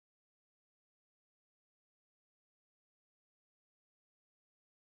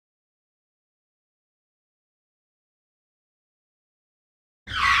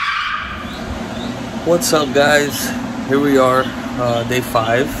What's up, guys? Here we are, day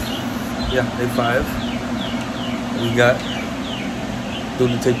 5. Yeah, day 5. We got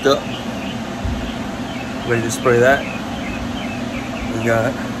duty taped up, ready to spray that. We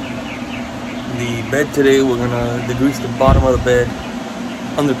got the bed today. We're gonna degrease the bottom of the bed,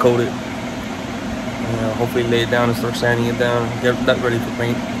 undercoat it, and hopefully lay it down and start sanding it down, get that ready for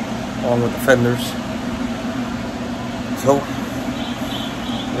paint, along with the fenders. So,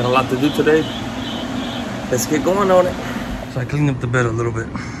 got a lot to do today. Let's get going on it. So I cleaned up the bed a little bit.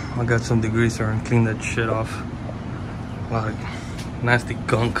 I got some degreaser and cleaned that shit off. A lot of nasty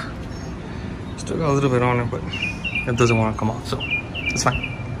gunk. Still got a little bit on it, but it doesn't want to come off, so it's fine.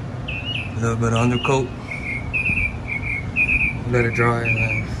 A little bit of undercoat. Let it dry and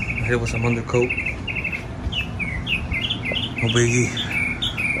then hit it with some undercoat. No biggie.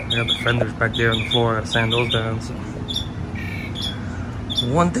 I got the fenders back there on the floor. I gotta sand those down, so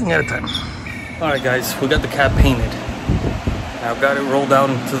one thing at a time. Alright guys, we got the cab painted. I've got it rolled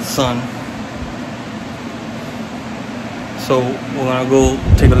out into the sun. So we're gonna go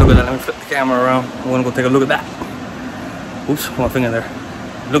take a look at that. Let me flip the camera around. We're gonna go take a look at that. Oops, put my finger there.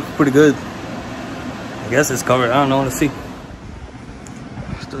 Looks pretty good. I guess it's covered. I don't know. Let's see.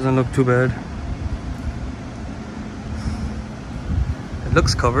 This doesn't look too bad. It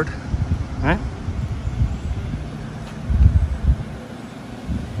looks covered, right?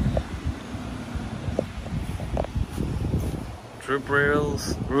 Drip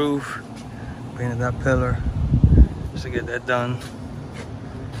rails, roof, painted that pillar just to get that done.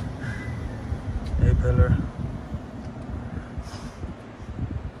 A pillar.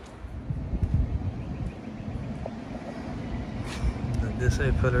 Got this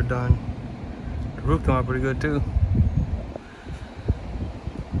A pillar done. The roof came out pretty good too.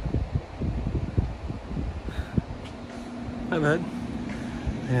 Not bad.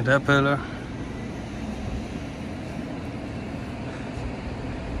 Painted that pillar.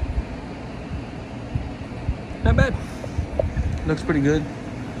 Not bad. Looks pretty good.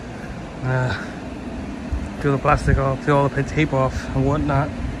 Peel the plastic off, peel all the tape off and whatnot.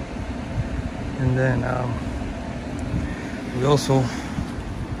 And then we also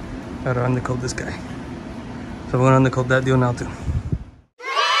gotta undercoat this guy. So we're gonna undercoat that deal now too.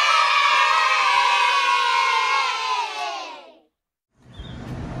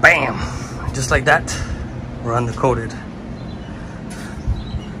 Bam! Just like that, we're undercoated.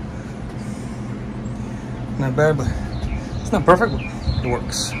 Not bad, but it's not perfect, but it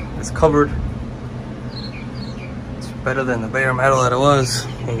works. It's covered. It's better than the bare metal that it was,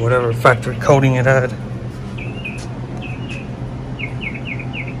 or whatever factory coating it had.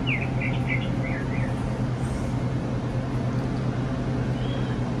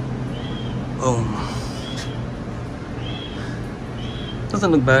 Boom.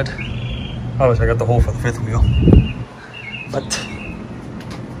 Doesn't look bad. I wish I got the hole for the 5th wheel, but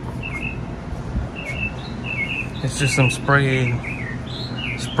it's just some spray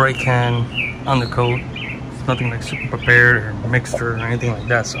can undercoat. It's nothing like super prepared or mixture or anything like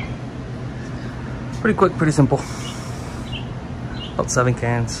that, so pretty quick, pretty simple. About 7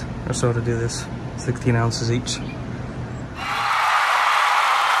 cans or so to do this, 16 ounces each.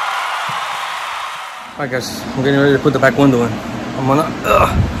 Alright guys, I'm getting ready to put the back window in. I'm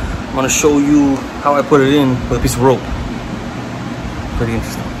gonna show you how I put it in with a piece of rope. Pretty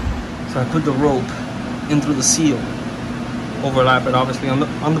interesting. So I put the rope in through the seal, overlap it obviously on the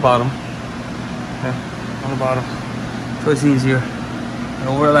bottom, yeah, on the bottom, so it's easier. And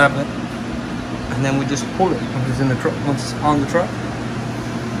overlap it, and then we just pull it once it's in the truck. Once it's on the truck,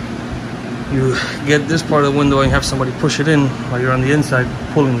 you get this part of the window and you have somebody push it in while you're on the inside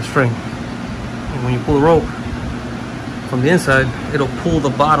pulling the string. And when you pull the rope from the inside, it'll pull the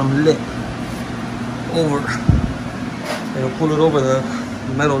bottom lip over. It'll pull it over the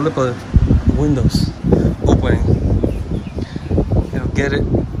metal lip of the windows opening. It'll get it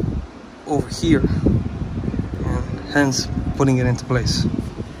over here, and hence putting it into place.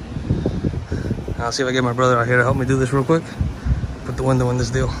 I'll see if I get my brother out here to help me do this real quick. Put the window in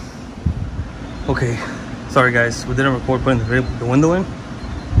this deal. Okay, sorry guys, we didn't record putting the window in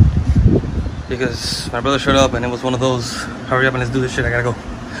because my brother showed up and it was one of those hurry up and let's do this shit, I gotta go.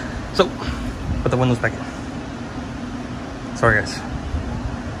 So put the windows back in. Sorry guys.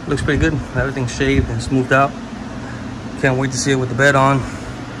 Looks pretty good. Everything's shaved and smoothed out. Can't wait to see it with the bed on,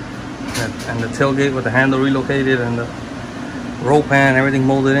 and the tailgate with the handle relocated and the roll pan, everything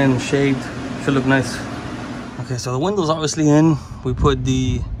molded in and shaved. Should look nice. Okay, so the window's obviously in. We put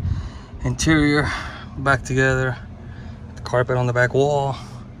the interior back together, the carpet on the back wall,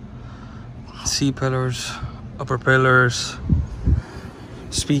 C-pillars, upper pillars,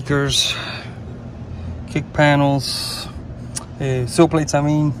 speakers, kick panels, sill plates. I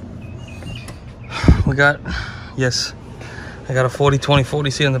mean, we got, yes, I got a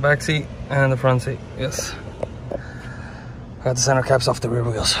 40/20/40 seat in the back seat and the front seat. Yes, I got the center caps off the rear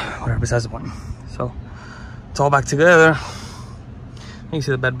wheels, whatever, besides the point. So it's all back together. You can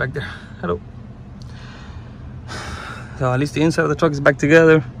see the bed back there. Hello. So at least the inside of the truck is back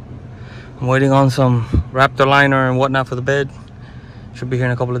together. I'm waiting on some Raptor liner and whatnot for the bed. Should be here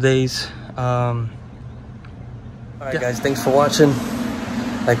in a couple of days. All right, guys, thanks for watching.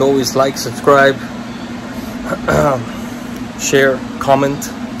 Like always, like, subscribe, share, comment.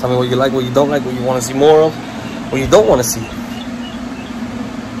 Tell me what you like, what you don't like, what you want to see more of, what you don't want to see.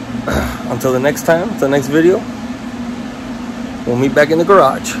 Until the next time, the next video, we'll meet back in the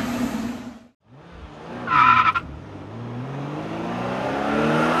garage.